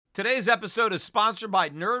Today's episode is sponsored by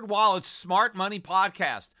NerdWallet's Smart Money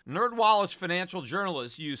Podcast. NerdWallet's financial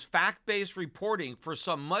journalists use fact-based reporting for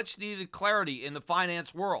some much-needed clarity in the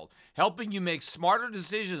finance world, helping you make smarter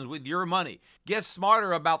decisions with your money. Get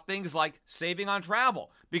smarter about things like saving on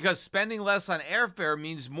travel, because spending less on airfare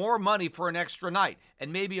means more money for an extra night,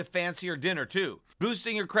 and maybe a fancier dinner too.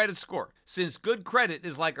 Boosting your credit score, since good credit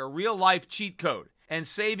is like a real-life cheat code. And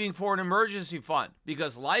saving for an emergency fund,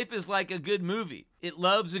 because life is like a good movie. It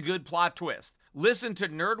loves a good plot twist. Listen to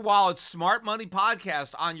NerdWallet's Smart Money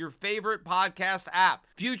Podcast on your favorite podcast app.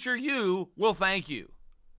 Future you will thank you.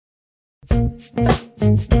 The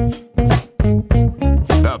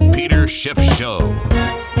Peter Schiff Show.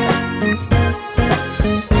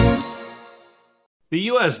 The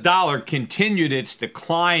U.S. dollar continued its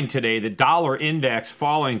decline today, the dollar index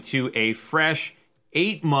falling to a fresh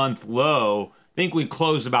 8-month low. I think we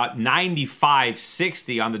closed about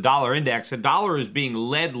 95.60 on the dollar index. The dollar is being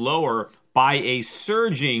led lower by a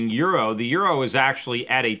surging euro. The euro is actually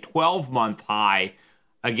at a 12-month high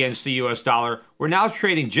against the U.S. dollar. We're now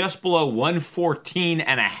trading just below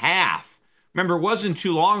 114.5. Remember, it wasn't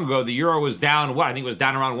too long ago the euro was down, I think it was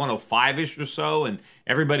down around 105-ish or so, and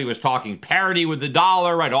everybody was talking parity with the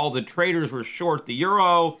dollar, right? All the traders were short the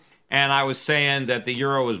euro, and I was saying that the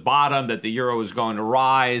euro was bottomed, that the euro was going to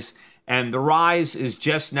rise. And the rise is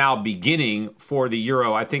just now beginning for the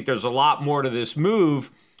euro. I think there's a lot more to this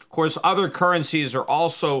move. Of course, other currencies are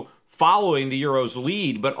also following the euro's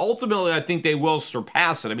lead, but ultimately I think they will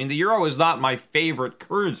surpass it. I mean, the euro is not my favorite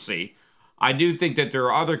currency. I do think that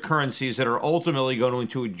there are other currencies that are ultimately going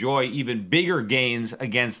to enjoy even bigger gains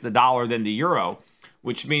against the dollar than the euro,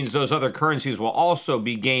 which means those other currencies will also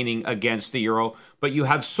be gaining against the euro. But you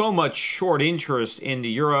have so much short interest in the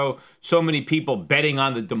euro, so many people betting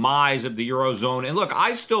on the demise of the eurozone. And look,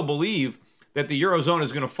 I still believe that the eurozone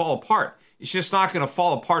is going to fall apart. It's just not going to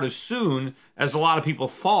fall apart as soon as a lot of people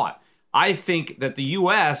thought. I think that the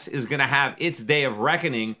U.S. is going to have its day of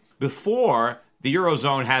reckoning before the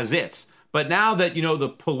eurozone has its. But now that, the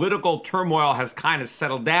political turmoil has kind of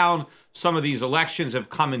settled down, some of these elections have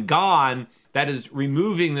come and gone, that is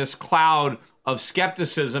removing this cloud of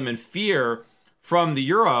skepticism and fear from the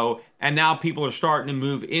euro, and now people are starting to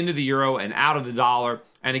move into the euro and out of the dollar.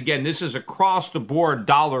 And again, this is across-the-board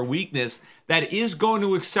dollar weakness that is going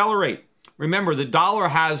to accelerate. Remember, the dollar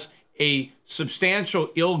has a substantial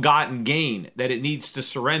ill-gotten gain that it needs to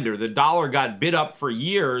surrender. The dollar got bid up for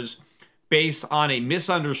years based on a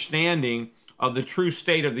misunderstanding of the true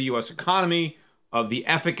state of the U.S. economy, of the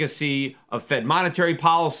efficacy of Fed monetary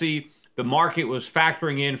policy. The market was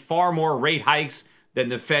factoring in far more rate hikes than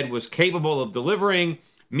the Fed was capable of delivering.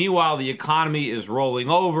 Meanwhile, the economy is rolling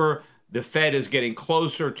over. The Fed is getting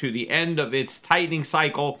closer to the end of its tightening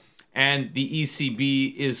cycle, and the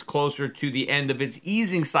ECB is closer to the end of its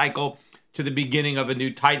easing cycle, to the beginning of a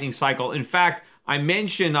new tightening cycle. In fact, I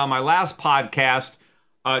mentioned on my last podcast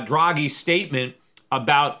Draghi's statement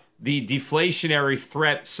about the deflationary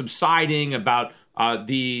threat subsiding, about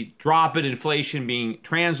the drop in inflation being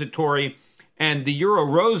transitory, and the euro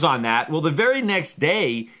rose on that. Well, the very next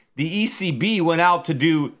day, the ECB went out to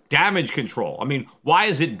do damage control. I mean, why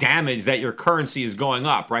is it damage that your currency is going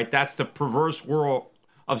up, right? That's the perverse world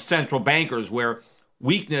of central bankers, where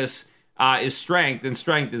weakness is strength and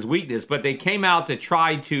strength is weakness. But they came out to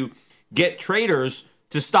try to get traders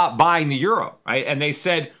to stop buying the euro, right? And they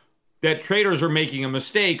said that traders are making a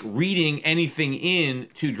mistake reading anything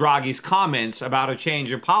into Draghi's comments about a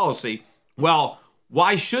change in policy. Well,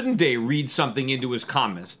 why shouldn't they read something into his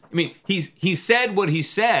comments? I mean, he said what he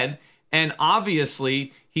said, and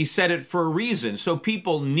obviously he said it for a reason. So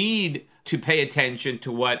people need to pay attention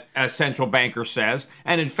to what a central banker says.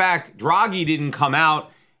 And in fact, Draghi didn't come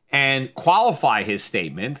out and qualify his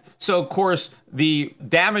statement. So, of course, the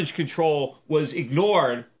damage control was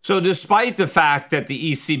ignored. So despite the fact that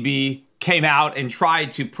the ECB came out and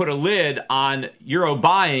tried to put a lid on euro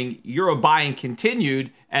buying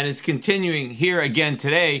continued, and it's continuing here again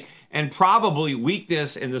today. And probably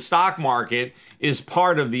weakness in the stock market is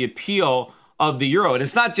part of the appeal of the euro. And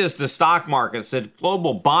it's not just the stock markets, the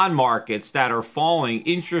global bond markets that are falling.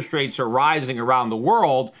 Interest rates are rising around the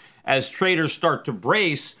world as traders start to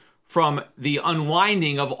brace from the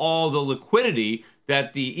unwinding of all the liquidity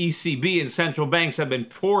that the ECB and central banks have been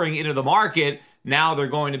pouring into the market. Now they're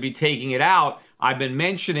going to be taking it out. I've been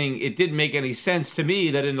mentioning it didn't make any sense to me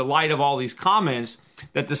that in the light of all these comments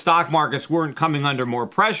that the stock markets weren't coming under more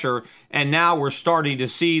pressure, and now we're starting to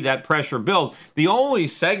see that pressure build. The only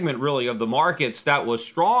segment really of the markets that was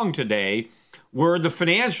strong today were the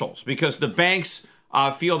financials, because the banks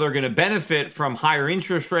feel they're going to benefit from higher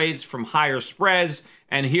interest rates, from higher spreads.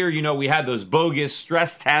 And here, we had those bogus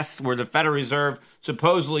stress tests where the Federal Reserve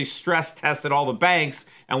supposedly stress tested all the banks.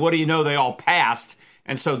 And what do you know? They all passed.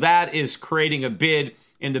 And so that is creating a bid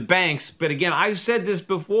in the banks. But again, I've said this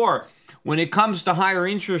before. When it comes to higher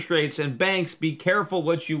interest rates and banks, be careful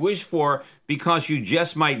what you wish for because you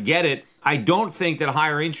just might get it. I don't think that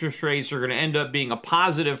higher interest rates are going to end up being a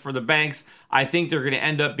positive for the banks. I think they're going to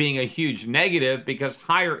end up being a huge negative because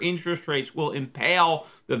higher interest rates will impale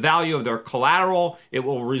the value of their collateral. It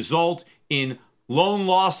will result in loan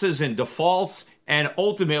losses and defaults and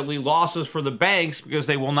ultimately losses for the banks because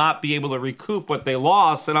they will not be able to recoup what they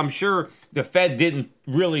lost. And I'm sure the Fed didn't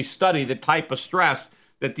really study the type of stress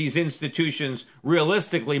that these institutions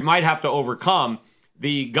realistically might have to overcome.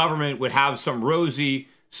 The government would have some rosy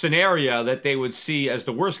scenario that they would see as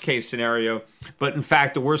the worst case scenario. But in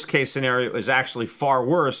fact, the worst case scenario is actually far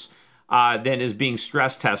worse than is being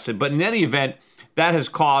stress tested. But in any event, that has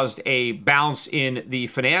caused a bounce in the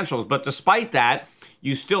financials. But despite that,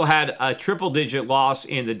 you still had a triple-digit loss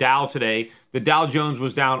in the Dow today. The Dow Jones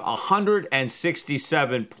was down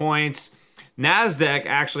 167 points. NASDAQ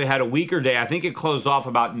actually had a weaker day. I think it closed off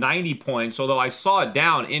about 90 points, although I saw it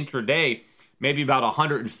down intraday, maybe about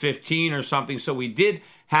 115 or something. So we did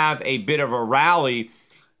have a bit of a rally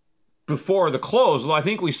before the close, although I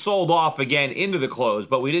think we sold off again into the close,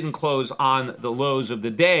 but we didn't close on the lows of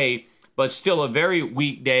the day, but still a very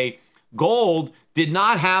weak day. Gold did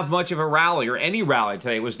not have much of a rally or any rally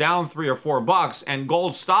today. It was down $3 or $4, and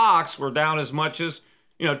gold stocks were down as much as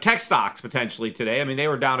tech stocks potentially today. I mean, they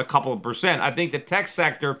were down a couple of percent. I think the tech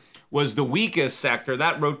sector was the weakest sector.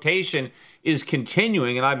 That rotation is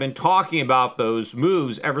continuing, and I've been talking about those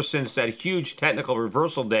moves ever since that huge technical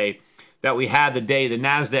reversal day that we had the day the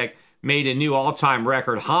NASDAQ made a new all-time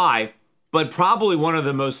record high. But probably one of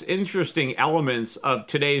the most interesting elements of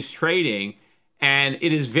today's trading, and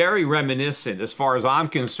it is very reminiscent, as far as I'm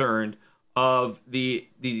concerned, of the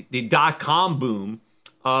dot-com boom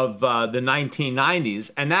of the 1990s,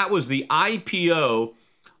 and that was the IPO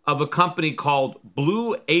of a company called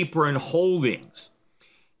Blue Apron Holdings.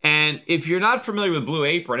 And if you're not familiar with Blue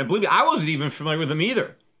Apron, and believe me, I wasn't even familiar with them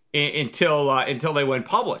either until they went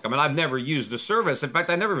public. I mean, I've never used the service. In fact,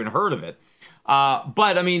 I never even heard of it.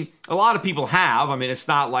 But I mean, a lot of people have. I mean, it's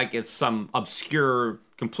not like it's some obscure,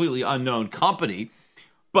 completely unknown company.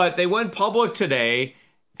 But they went public today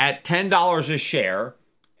at $10 a share,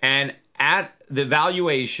 and at the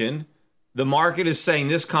valuation, the market is saying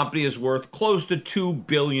this company is worth close to $2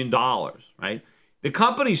 billion, right? The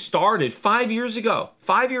company started 5 years ago.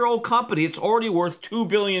 5-year-old company. It's already worth $2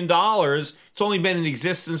 billion. It's only been in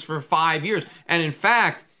existence for 5 years. And in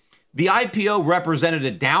fact, the IPO represented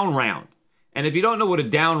a down round. And if you don't know what a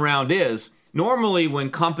down round is, normally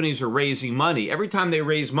when companies are raising money, every time they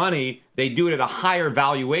raise money, they do it at a higher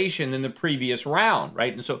valuation than the previous round,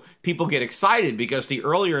 right? And so people get excited because the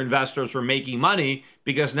earlier investors were making money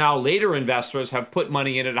because now later investors have put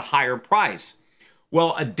money in at a higher price.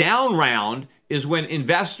 Well, a down round is when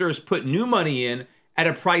investors put new money in at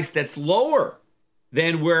a price that's lower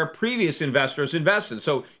than where previous investors invested.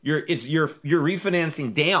 So you're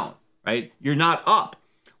refinancing down, right? You're not up.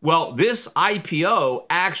 Well, this IPO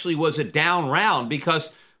actually was a down round because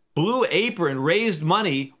Blue Apron raised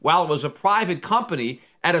money while it was a private company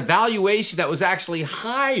at a valuation that was actually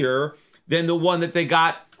higher than the one that they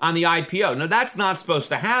got on the IPO. Now, that's not supposed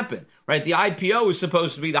to happen, right? The IPO is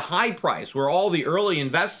supposed to be the high price where all the early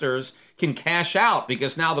investors can cash out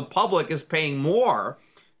because now the public is paying more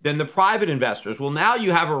than the private investors. Well, now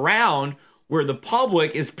you have a round where the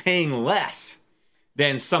public is paying less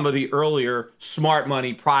than some of the earlier smart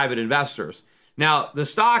money private investors. Now, the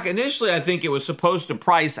stock initially, I think it was supposed to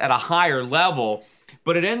price at a higher level,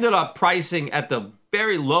 but it ended up pricing at the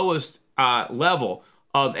very lowest level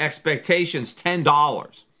of expectations,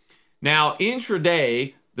 $10. Now,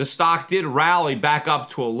 intraday, the stock did rally back up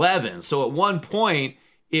to 11. So at one point,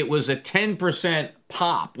 it was a 10%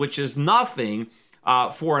 pop, which is nothing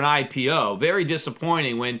for an IPO. Very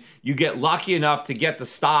disappointing when you get lucky enough to get the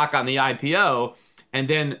stock on the IPO, and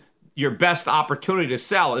then your best opportunity to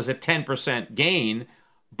sell is a 10% gain.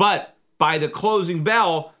 But by the closing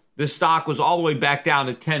bell, the stock was all the way back down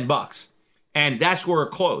to $10. And that's where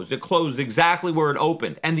it closed. It closed exactly where it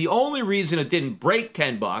opened. And the only reason it didn't break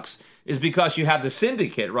 $10 is because you have the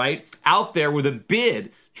syndicate, right, out there with a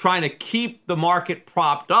bid trying to keep the market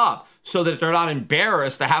propped up so that they're not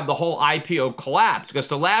embarrassed to have the whole IPO collapse. Because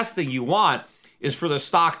the last thing you want is for the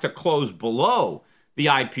stock to close below the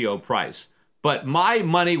IPO price. But my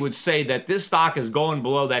money would say that this stock is going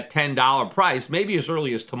below that $10 price, maybe as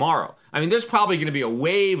early as tomorrow. I mean, there's probably going to be a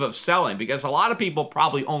wave of selling because a lot of people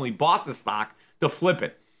probably only bought the stock to flip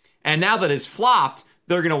it. And now that it's flopped,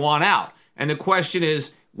 they're going to want out. And the question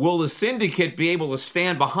is, will the syndicate be able to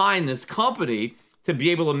stand behind this company to be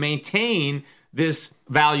able to maintain this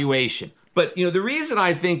valuation? But, the reason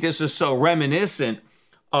I think this is so reminiscent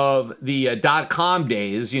of the dot-com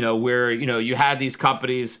days, where, you had these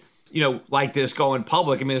companies, like this going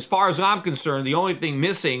public. I mean, as far as I'm concerned, the only thing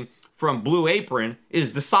missing from Blue Apron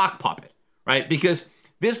is the sock puppet, right? Because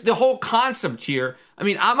the whole concept here, I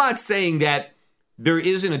mean, I'm not saying that there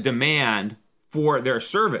isn't a demand for their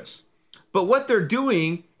service, but what they're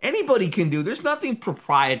doing, anybody can do. There's nothing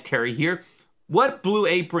proprietary here. What Blue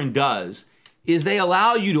Apron does is they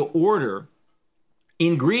allow you to order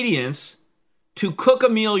ingredients to cook a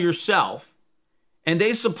meal yourself, and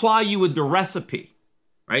they supply you with the recipe,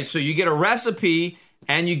 right? So you get a recipe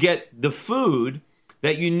and you get the food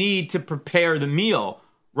that you need to prepare the meal,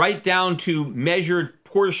 right down to measured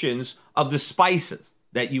portions of the spices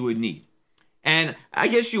that you would need. And I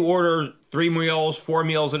guess you order 3 meals, 4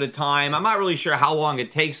 meals at a time. I'm not really sure how long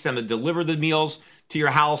it takes them to deliver the meals to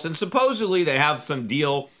your house. And supposedly they have some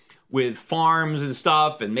deal with farms and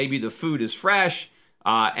stuff, and maybe the food is fresh.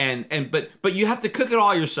 But you have to cook it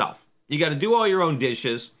all yourself. You got to do all your own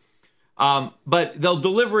dishes. But they'll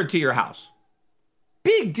deliver it to your house.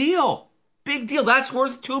 Big deal. Big deal. That's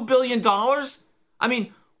worth $2 billion. I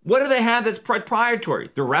mean, what do they have that's proprietary?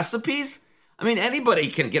 The recipes? I mean, anybody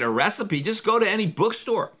can get a recipe. Just go to any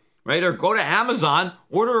bookstore, right? Or go to Amazon,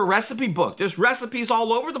 order a recipe book. There's recipes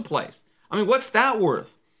all over the place. I mean, what's that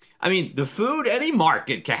worth? I mean, the food, any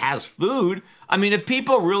market has food. I mean, if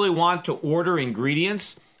people really want to order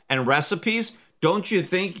ingredients and recipes, don't you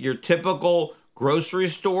think your typical grocery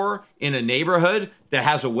store in a neighborhood that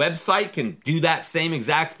has a website can do that same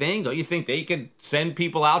exact thing? Don't you think they could send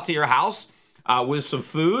people out to your house with some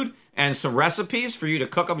food and some recipes for you to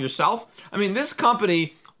cook them yourself? I mean, this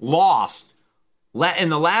company lost, in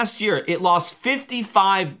the last year, it lost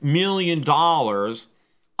 $55 million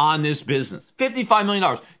on this business. $55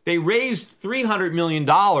 million. They raised $300 million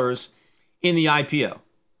in the IPO.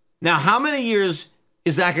 Now, how many years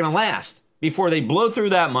is that going to last before they blow through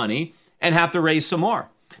that money and have to raise some more?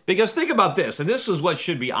 Because think about this, and this is what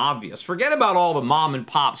should be obvious. Forget about all the mom and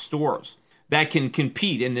pop stores that can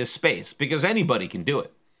compete in this space, because anybody can do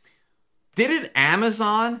it. Didn't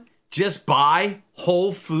Amazon just buy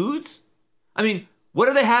Whole Foods? I mean, what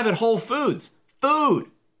do they have at Whole Foods? Food,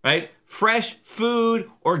 right? Fresh food,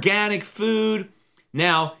 organic food.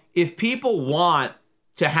 Now, if people want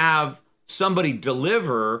to have somebody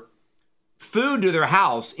deliver food to their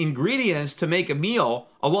house, ingredients to make a meal,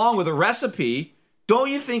 along with a recipe, don't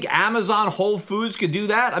you think Amazon Whole Foods could do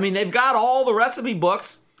that? I mean, they've got all the recipe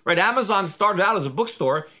books, right? Amazon started out as a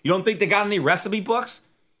bookstore. You don't think they got any recipe books?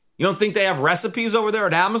 You don't think they have recipes over there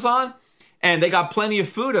at Amazon? And they got plenty of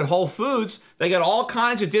food at Whole Foods. They got all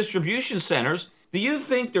kinds of distribution centers. Do you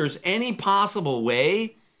think there's any possible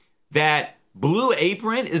way that Blue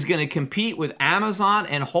Apron is going to compete with Amazon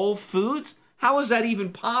and Whole Foods? How is that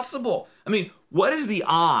even possible? I mean, what is the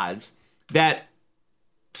odds that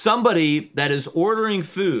somebody that is ordering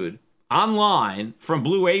food online from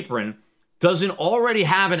Blue Apron doesn't already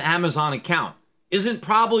have an Amazon account? Isn't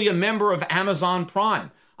probably a member of Amazon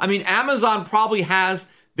Prime? I mean, Amazon probably has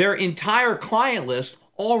their entire client list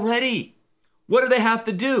already. What do they have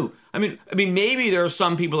to do? I mean, maybe there are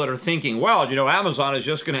some people that are thinking, well, Amazon is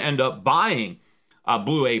just going to end up buying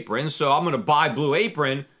Blue Apron, so I'm going to buy Blue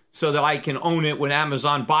Apron so that I can own it when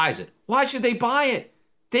Amazon buys it. Why should they buy it?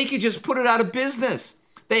 They could just put it out of business.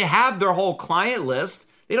 They have their whole client list.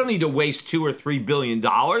 They don't need to waste $2 or $3 billion.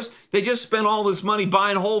 They just spent all this money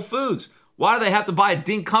buying Whole Foods. Why do they have to buy a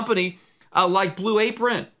dink company like Blue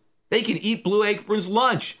Apron? They can eat Blue Apron's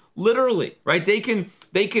lunch, literally, right? They can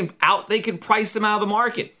price them out of the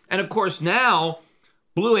market. And of course, now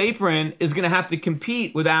Blue Apron is going to have to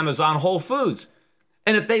compete with Amazon Whole Foods.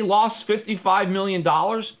 And if they lost $55 million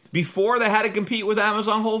before they had to compete with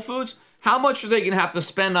Amazon Whole Foods, how much are they going to have to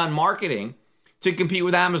spend on marketing to compete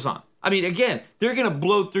with Amazon? I mean, again, they're going to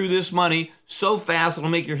blow through this money so fast it'll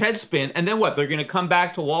make your head spin. And then what? They're going to come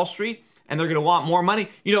back to Wall Street and they're going to want more money.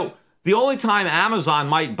 The only time Amazon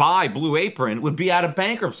might buy Blue Apron would be out of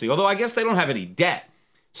bankruptcy, although I guess they don't have any debt.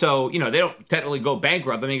 So, they don't technically go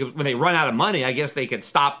bankrupt. I mean, when they run out of money, I guess they could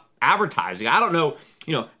stop advertising. I don't know,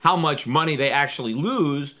 how much money they actually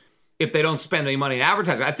lose if they don't spend any money in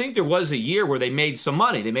advertising. I think there was a year where they made some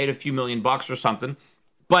money. They made a few $1,000,000 or something.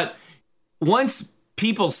 But once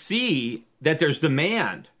people see that there's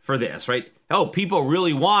demand for this, right? Oh, people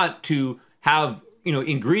really want to have,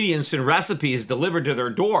 ingredients and recipes delivered to their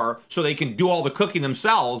door so they can do all the cooking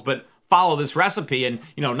themselves, but follow this recipe and,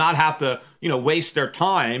 not have to, waste their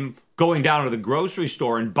time going down to the grocery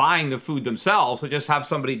store and buying the food themselves, or just have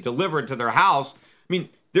somebody deliver it to their house. I mean,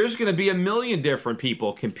 there's going to be a million different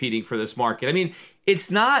people competing for this market. I mean,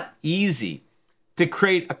 it's not easy to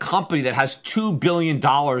create a company that has $2 billion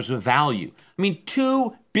of value. I mean,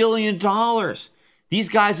 $2 billion. These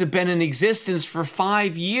guys have been in existence for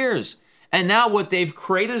 5 years. And now what they've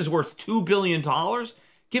created is worth $2 billion.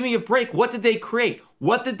 Give me a break. What did they create?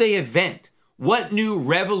 What did they invent? What new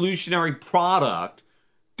revolutionary product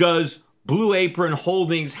does Blue Apron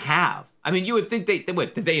Holdings have? I mean, you would think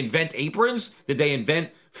did they invent aprons? Did they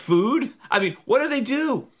invent food? I mean, what do they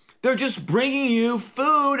do? They're just bringing you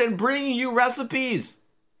food and bringing you recipes.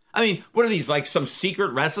 I mean, what are these, like some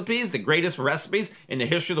secret recipes, the greatest recipes in the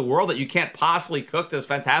history of the world that you can't possibly cook this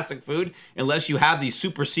fantastic food unless you have these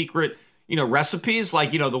super secret, recipes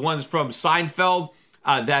like, the ones from Seinfeld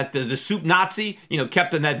that the soup Nazi,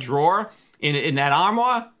 kept in that drawer in that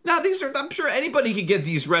armoire? Now, I'm sure anybody could get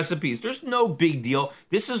these recipes. There's no big deal.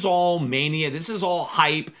 This is all mania. This is all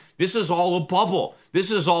hype. This is all a bubble. This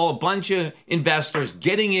is all a bunch of investors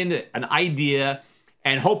getting into an idea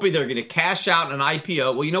and hoping they're going to cash out an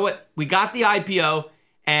IPO. Well, you know what? We got the IPO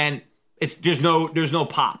and there's no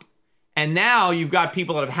pop. And now you've got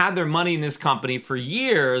people that have had their money in this company for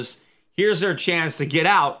years. Here's their chance to get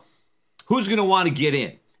out. Who's going to want to get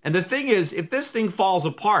in? And the thing is, if this thing falls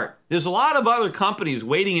apart, there's a lot of other companies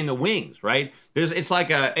waiting in the wings, right? It's like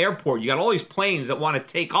an airport. You got all these planes that want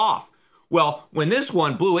to take off. Well, when this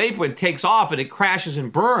one, Blue Apron, takes off and it crashes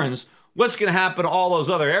and burns, what's going to happen to all those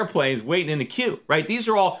other airplanes waiting in the queue, right?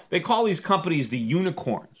 They call these companies the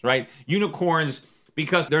unicorns, right? Unicorns,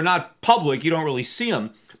 because they're not public, you don't really see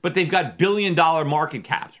them, but they've got billion-dollar market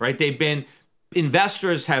caps, right?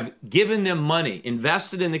 Investors have given them money,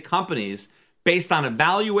 invested in the companies based on a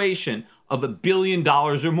valuation of $1 billion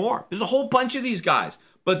or more. There's a whole bunch of these guys,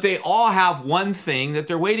 but they all have one thing that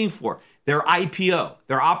they're waiting for: their IPO,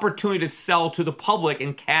 their opportunity to sell to the public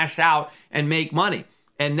and cash out and make money.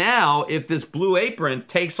 And now, if this Blue Apron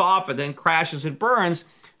takes off and then crashes and burns,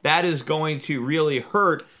 that is going to really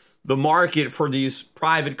hurt the market for these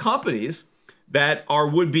private companies that are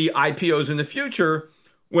would-be IPOs in the future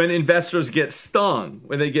when investors get stung,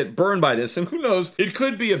 when they get burned by this. And who knows, it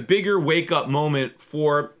could be a bigger wake-up moment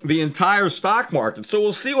for the entire stock market. So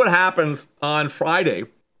we'll see what happens on Friday.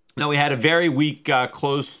 Now, we had a very weak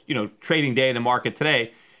close, trading day in the market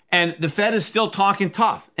today, and the Fed is still talking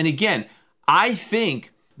tough. And again, I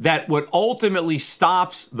think that what ultimately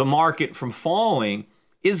stops the market from falling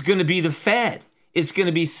is going to be the Fed. It's going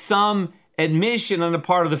to be some admission on the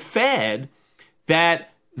part of the Fed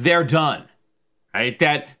that they're done. Right,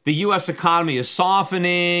 that the U.S. economy is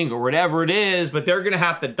softening or whatever it is, but they're going to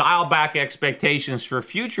have to dial back expectations for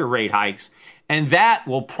future rate hikes, and that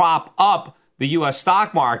will prop up the U.S.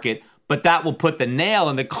 stock market, but that will put the nail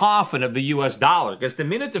in the coffin of the U.S. dollar, because the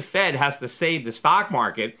minute the Fed has to save the stock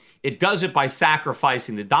market, it does it by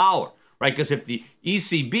sacrificing the dollar, right? Because if the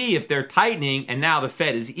ECB, if they're tightening and now the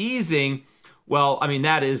Fed is easing, well, I mean,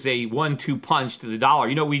 that is a 1-2 punch to the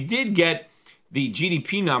dollar. We did get the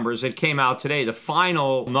GDP numbers that came out today, the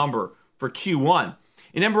final number for Q1. And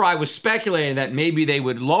remember, I was speculating that maybe they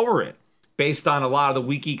would lower it based on a lot of the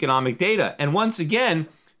weak economic data. And once again,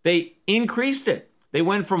 they increased it. They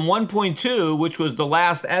went from 1.2, which was the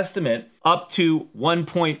last estimate, up to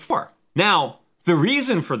 1.4. Now, the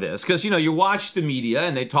reason for this, because, you watch the media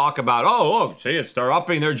and they talk about, they're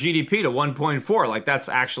upping their GDP to 1.4. Like, that's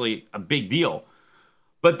actually a big deal.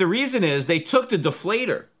 But the reason is they took the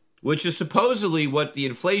deflator, which is supposedly what the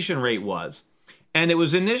inflation rate was. And it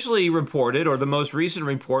was initially reported, or the most recent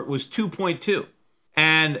report was 2.2.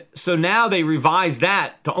 And so now they revised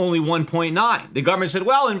that to only 1.9. The government said,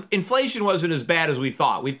 well, inflation wasn't as bad as we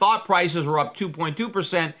thought. We thought prices were up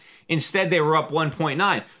 2.2%. Instead, they were up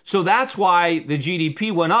 1.9. So that's why the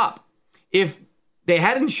GDP went up. If they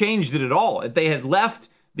hadn't changed it at all, if they had left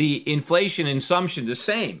the inflation assumption the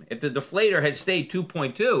same, if the deflator had stayed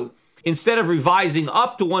 2.2, instead of revising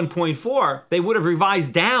up to 1.4, they would have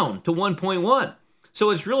revised down to 1.1. So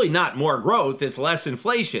it's really not more growth, it's less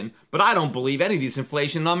inflation, but I don't believe any of these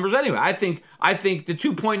inflation numbers anyway. I think the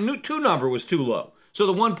 2.2 number was too low. So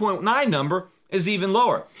the 1.9 number is even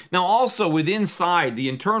lower. Now also inside the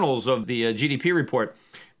internals of the GDP report,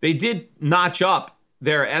 they did notch up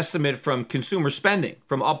their estimate from consumer spending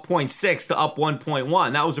from up 0.6 to up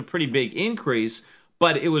 1.1. That was a pretty big increase,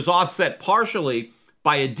 but it was offset partially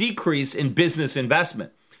by a decrease in business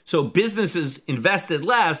investment. So businesses invested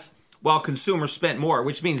less while consumers spent more,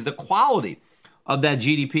 which means the quality of that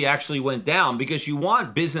GDP actually went down, because you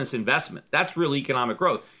want business investment. That's real economic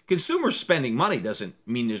growth. Consumer spending money doesn't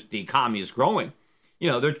mean the economy is growing.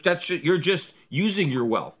 You're just using your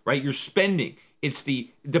wealth, right? You're spending. It's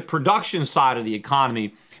the production side of the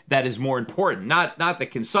economy that is more important, not the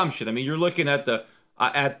consumption. I mean, you're looking at the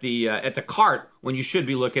cart when you should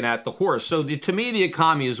be looking at the horse. So to me, the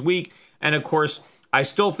economy is weak, and of course, I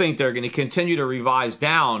still think they're going to continue to revise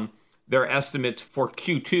down their estimates for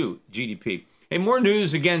Q2 GDP. Hey, more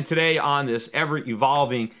news again today on this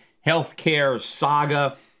ever-evolving healthcare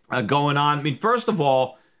saga going on. I mean, first of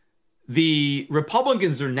all, the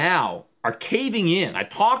Republicans are caving in. I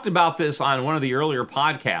talked about this on one of the earlier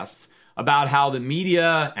podcasts about how the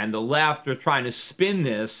media and the left are trying to spin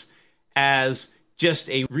this as just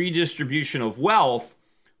a redistribution of wealth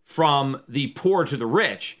from the poor to the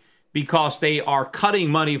rich, because they are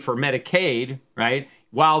cutting money for Medicaid, right,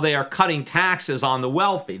 while they are cutting taxes on the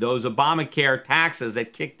wealthy. Those Obamacare taxes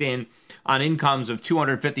that kicked in on incomes of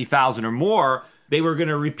 $250,000 or more, they were going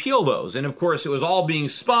to repeal those. And of course, it was all being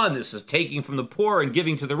spun. This is taking from the poor and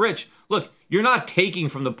giving to the rich. Look, you're not taking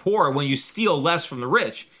from the poor when you steal less from the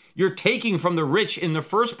rich. You're taking from the rich in the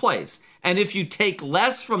first place. And if you take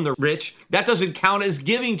less from the rich, that doesn't count as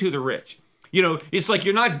giving to the rich. It's like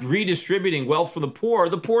you're not redistributing wealth from the poor.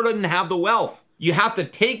 The poor doesn't have the wealth. You have to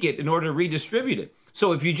take it in order to redistribute it.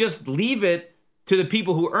 So if you just leave it to the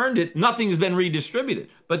people who earned it, nothing's been redistributed.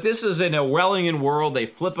 But this is an Orwellian world. They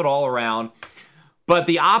flip it all around. But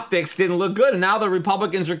the optics didn't look good. And now the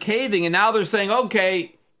Republicans are caving. And now they're saying,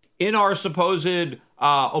 okay, in our supposed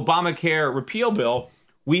Obamacare repeal bill,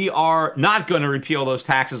 we are not going to repeal those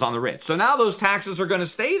taxes on the rich. So now those taxes are going to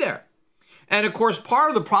stay there. And of course, part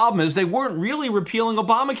of the problem is they weren't really repealing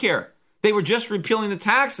Obamacare. They were just repealing the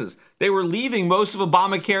taxes. They were leaving most of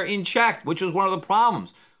Obamacare in check, which was one of the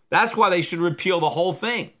problems. That's why they should repeal the whole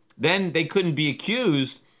thing. Then they couldn't be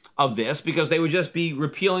accused of this because they would just be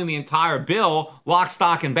repealing the entire bill, lock,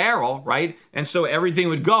 stock, and barrel, right? And so everything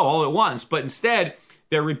would go all at once. But instead,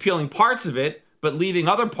 they're repealing parts of it, but leaving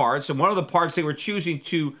other parts. And one of the parts they were choosing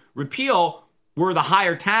to repeal were the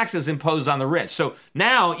higher taxes imposed on the rich. So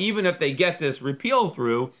now, even if they get this repeal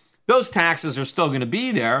through, those taxes are still going to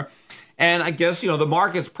be there. And I guess, the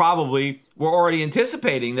markets probably were already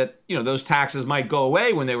anticipating that, those taxes might go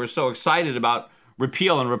away when they were so excited about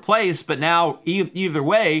repeal and replace. But now, either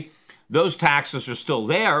way, those taxes are still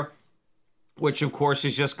there, which, of course,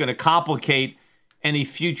 is just going to complicate any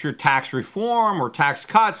future tax reform or tax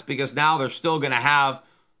cuts, because now they're still going to have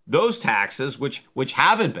those taxes, which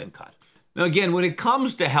haven't been cut. Now, again, when it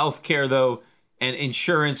comes to healthcare, though, and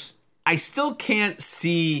insurance, I still can't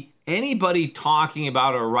see anybody talking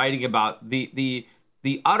about or writing about the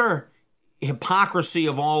utter hypocrisy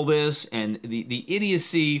of all this and the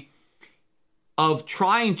idiocy of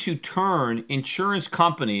trying to turn insurance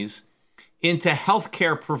companies into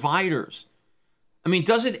healthcare providers. I mean,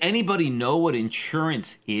 doesn't anybody know what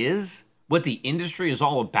insurance is? What the industry is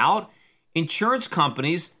all about? Insurance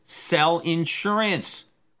companies sell insurance,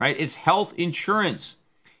 right? It's health insurance.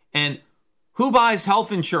 And who buys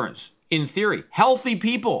health insurance? In theory, healthy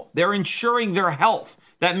people. They're insuring their health.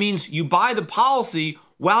 That means you buy the policy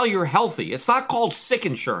while you're healthy. It's not called sick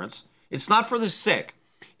insurance. It's not for the sick.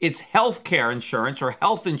 It's health care insurance or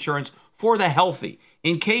health insurance for the healthy.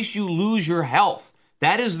 In case you lose your health,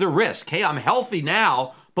 that is the risk. Hey, I'm healthy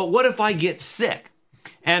now, but what if I get sick?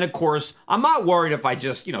 And of course, I'm not worried if I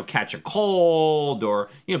just, catch a cold or,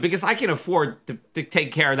 because I can afford to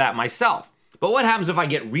take care of that myself. But what happens if I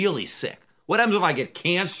get really sick? What happens if I get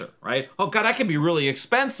cancer, right? Oh, God, that could be really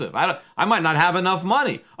expensive. I might not have enough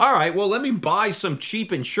money. All right, well, let me buy some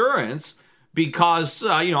cheap insurance because,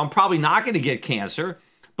 I'm probably not going to get cancer.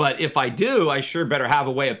 But if I do, I sure better have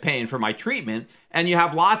a way of paying for my treatment. And you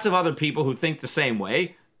have lots of other people who think the same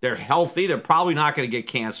way. They're healthy. They're probably not going to get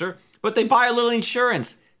cancer. But they buy a little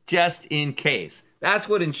insurance just in case. That's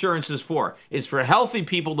what insurance is for. It's for healthy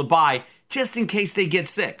people to buy just in case they get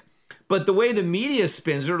sick. But the way the media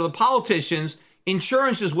spins it, or the politicians,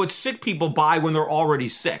 insurance is what sick people buy when they're already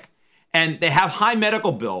sick. And they have high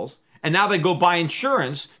medical bills, and now they go buy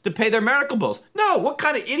insurance to pay their medical bills. No, what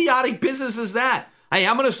kind of idiotic business is that? Hey,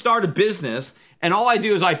 I'm going to start a business, and all I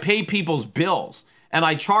do is I pay people's bills, and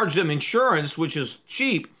I charge them insurance, which is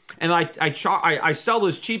cheap, and I sell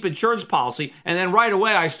this cheap insurance policy, and then right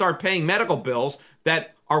away I start paying medical bills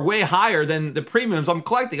that are way higher than the premiums I'm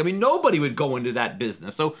collecting. I mean, nobody would go into that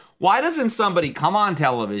business. So why doesn't somebody come on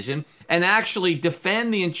television and actually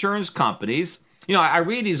defend the insurance companies? I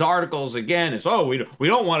read these articles again. It's, we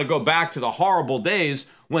don't want to go back to the horrible days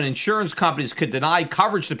when insurance companies could deny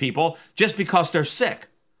coverage to people just because they're sick.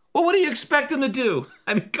 Well, what do you expect them to do?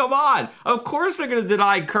 I mean, come on. Of course they're going to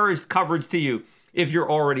deny coverage to you. if you're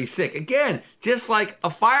already sick. Again, just like a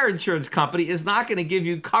fire insurance company is not going to give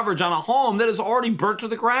you coverage on a home that is already burnt to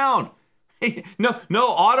the ground. No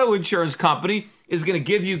auto insurance company is going to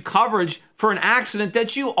give you coverage for an accident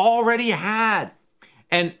that you already had.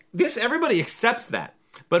 And everybody accepts that.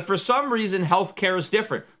 But for some reason, healthcare is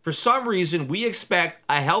different. For some reason, we expect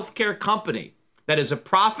a healthcare company that is a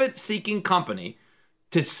profit-seeking company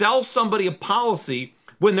to sell somebody a policy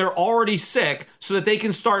when they're already sick so that they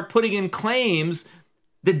can start putting in claims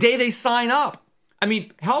the day they sign up. I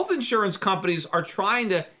mean, health insurance companies are trying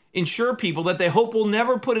to insure people that they hope will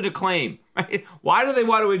never put in a claim, right? Why do they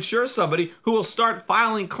want to insure somebody who will start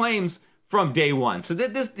filing claims from day one? So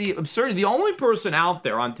the absurdity, the only person out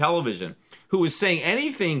there on television who is saying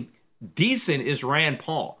anything decent is Rand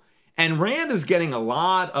Paul. And Rand is getting a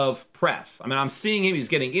lot of press. I mean, I'm seeing him. He's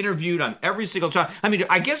getting interviewed on every single channel. I mean,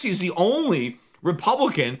 I guess he's the only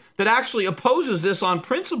Republican that actually opposes this on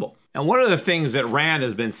principle. And one of the things that Rand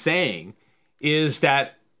has been saying is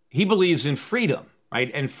that he believes in freedom, right?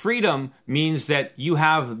 And freedom means that you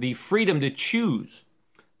have the freedom to choose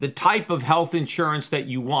the type of health insurance that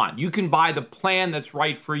you want. You can buy the plan that's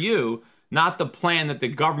right for you, not the plan that the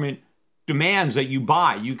government demands that you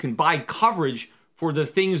buy. You can buy coverage for the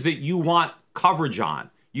things that you want coverage on.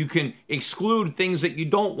 You can exclude things that you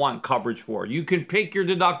don't want coverage for. You can pick your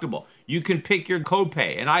deductible. You can pick your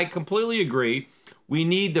copay. And I completely agree. We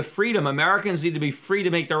need the freedom. Americans need to be free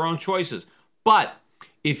to make their own choices. But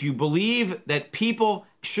if you believe that people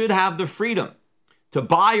should have the freedom to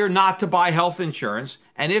buy or not to buy health insurance,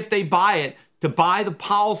 and if they buy it, to buy the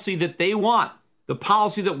policy that they want, the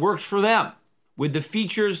policy that works for them, with the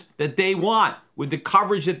features that they want, with the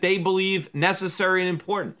coverage that they believe necessary and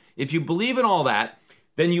important. If you believe in all that,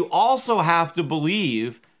 then you also have to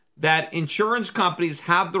believe that insurance companies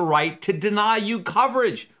have the right to deny you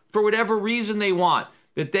coverage for whatever reason they want,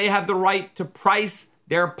 that they have the right to price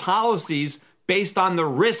their policies based on the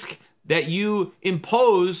risk that you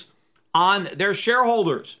impose on their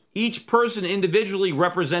shareholders. Each person individually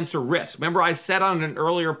represents a risk. Remember, I said on an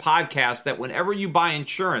earlier podcast that whenever you buy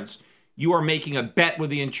insurance, you are making a bet with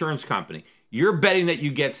the insurance company. You're betting that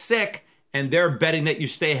you get sick, and they're betting that you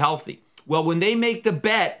stay healthy. Well, when they make the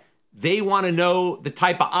bet, they want to know the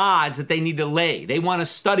type of odds that they need to lay. They want to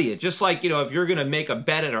study it. Just like, if you're going to make a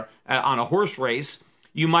bet on a horse race,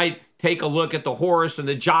 you might take a look at the horse and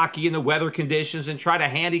the jockey and the weather conditions and try to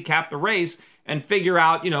handicap the race and figure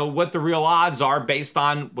out, what the real odds are based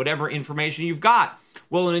on whatever information you've got.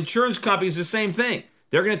 Well, an insurance company is the same thing.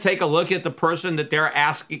 They're going to take a look at the person that they're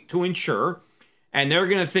asking to insure, and they're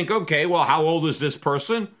going to think, okay, well, how old is this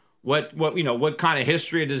person? What kind of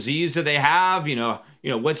history of disease do they have?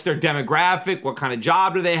 What's their demographic? What kind of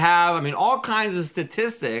job do they have? I mean, all kinds of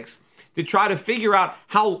statistics to try to figure out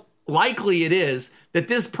how likely it is that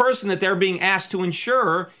this person that they're being asked to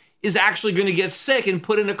insure is actually going to get sick and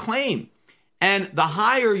put in a claim. And the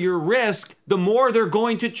higher your risk, the more they're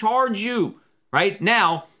going to charge you. Right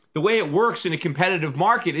now, the way it works in a competitive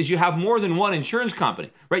market is you have more than one insurance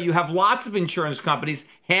company, right? You have lots of insurance companies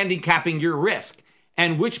handicapping your risk.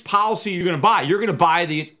 And which policy you're going to buy? You're going to buy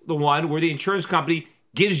the one where the insurance company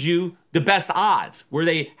gives you the best odds, where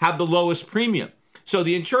they have the lowest premium. So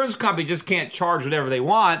the insurance company just can't charge whatever they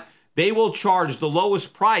want. They will charge the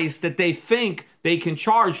lowest price that they think they can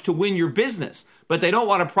charge to win your business. But they don't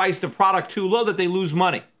want to price the product too low that they lose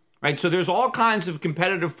money, right? So there's all kinds of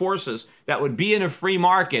competitive forces that would be in a free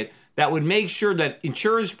market that would make sure that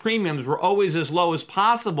insurance premiums were always as low as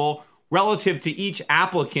possible relative to each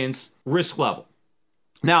applicant's risk level.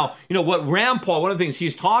 Now, what Rand Paul, one of the things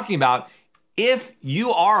he's talking about, if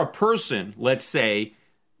you are a person, let's say,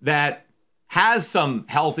 that has some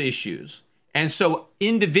health issues, and so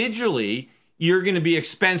individually you're going to be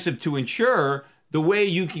expensive to insure, the way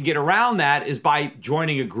you can get around that is by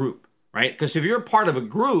joining a group, right? Because if you're a part of a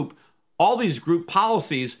group, all these group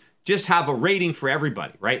policies just have a rating for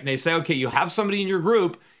everybody, right? And they say, okay, you have somebody in your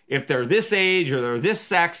group, if they're this age or they're this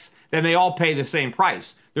sex, then they all pay the same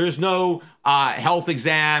price. There's no health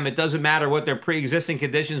exam. It doesn't matter what their pre-existing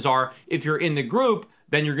conditions are. If you're in the group,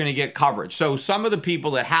 then you're going to get coverage. So some of the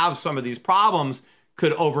people that have some of these problems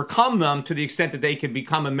could overcome them to the extent that they can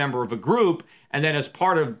become a member of a group. And then as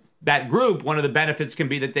part of that group, one of the benefits can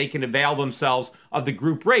be that they can avail themselves of the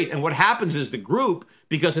group rate. And what happens is the group,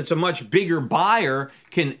 because it's a much bigger buyer,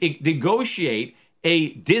 can negotiate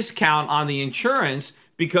a discount on the insurance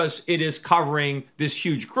because it is covering this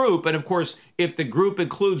huge group. And of course, if the group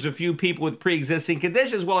includes a few people with pre-existing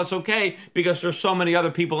conditions, well, it's okay because there's so many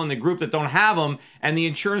other people in the group that don't have them, and the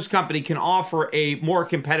insurance company can offer a more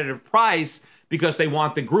competitive price because they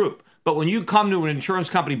want the group. But when you come to an insurance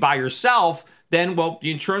company by yourself, then, well,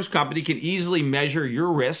 the insurance company can easily measure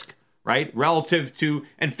your risk, right, relative to,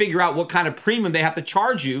 and figure out what kind of premium they have to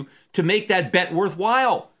charge you to make that bet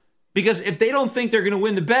worthwhile. Because if they don't think they're going to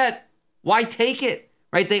win the bet, why take it,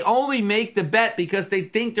 right? They only make the bet because they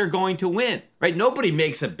think they're going to win, right? Nobody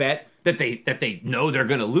makes a bet that they know they're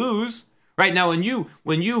going to lose, right? Now, when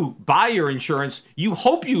you buy your insurance, you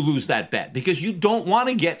hope you lose that bet because you don't want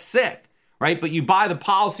to get sick, right? But you buy the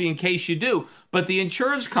policy in case you do. But the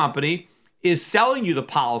insurance company is selling you the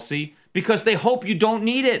policy because they hope you don't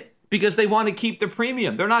need it, because they want to keep the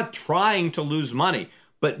premium. They're not trying to lose money.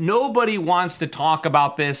 But nobody wants to talk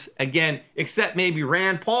about this, again, except maybe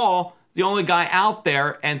Rand Paul, the only guy out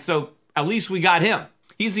there. And so at least we got him.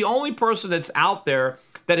 He's the only person that's out there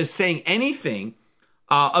that is saying anything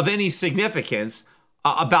of any significance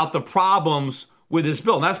about the problems with this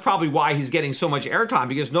bill. And that's probably why he's getting so much airtime,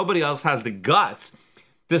 because nobody else has the guts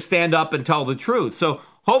to stand up and tell the truth. So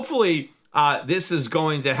hopefully this is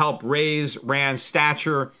going to help raise Rand's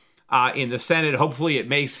stature in the Senate. Hopefully it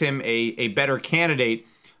makes him a better candidate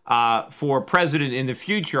for president in the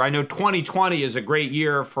future. I know 2020 is a great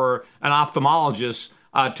year for an ophthalmologist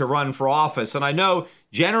to run for office. And I know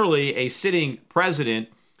generally a sitting president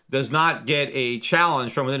does not get a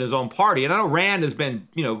challenge from within his own party. And I know Rand has been,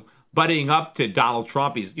 buddying up to Donald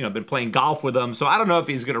Trump. He's, been playing golf with him. So I don't know if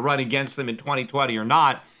he's going to run against them in 2020 or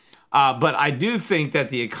not. But I do think that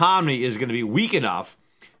the economy is going to be weak enough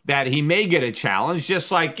that he may get a challenge,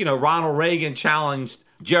 just like, Ronald Reagan challenged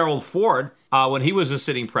Gerald Ford when he was a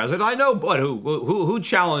sitting president. I know, but who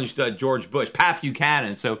challenged George Bush? Pat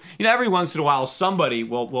Buchanan. So, every once in a while, somebody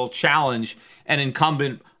will challenge an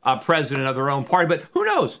incumbent president of their own party. But who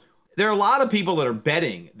knows? There are a lot of people that are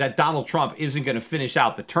betting that Donald Trump isn't going to finish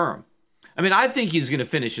out the term. I mean, I think he's going to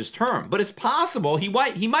finish his term, but it's possible he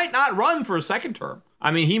might not run for a second term.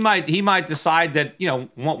 I mean, he might decide that,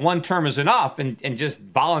 one term is enough and just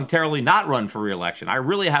voluntarily not run for re-election. I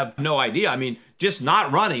really have no idea. I mean, just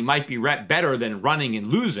not running might be better than running and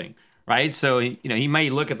losing, right? So, he may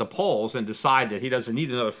look at the polls and decide that he doesn't need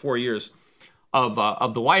another 4 years of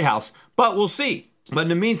the White House, but we'll see. But in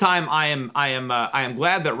the meantime, I am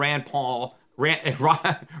glad that Rand Paul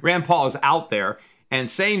is out there and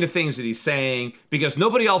saying the things that he's saying, because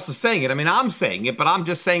nobody else is saying it. I mean, I'm saying it, but I'm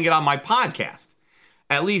just saying it on my podcast.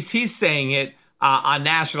 At least he's saying it on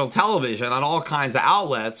national television, on all kinds of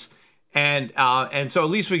outlets, and so at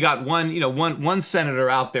least we got one senator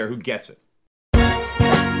out there who gets it.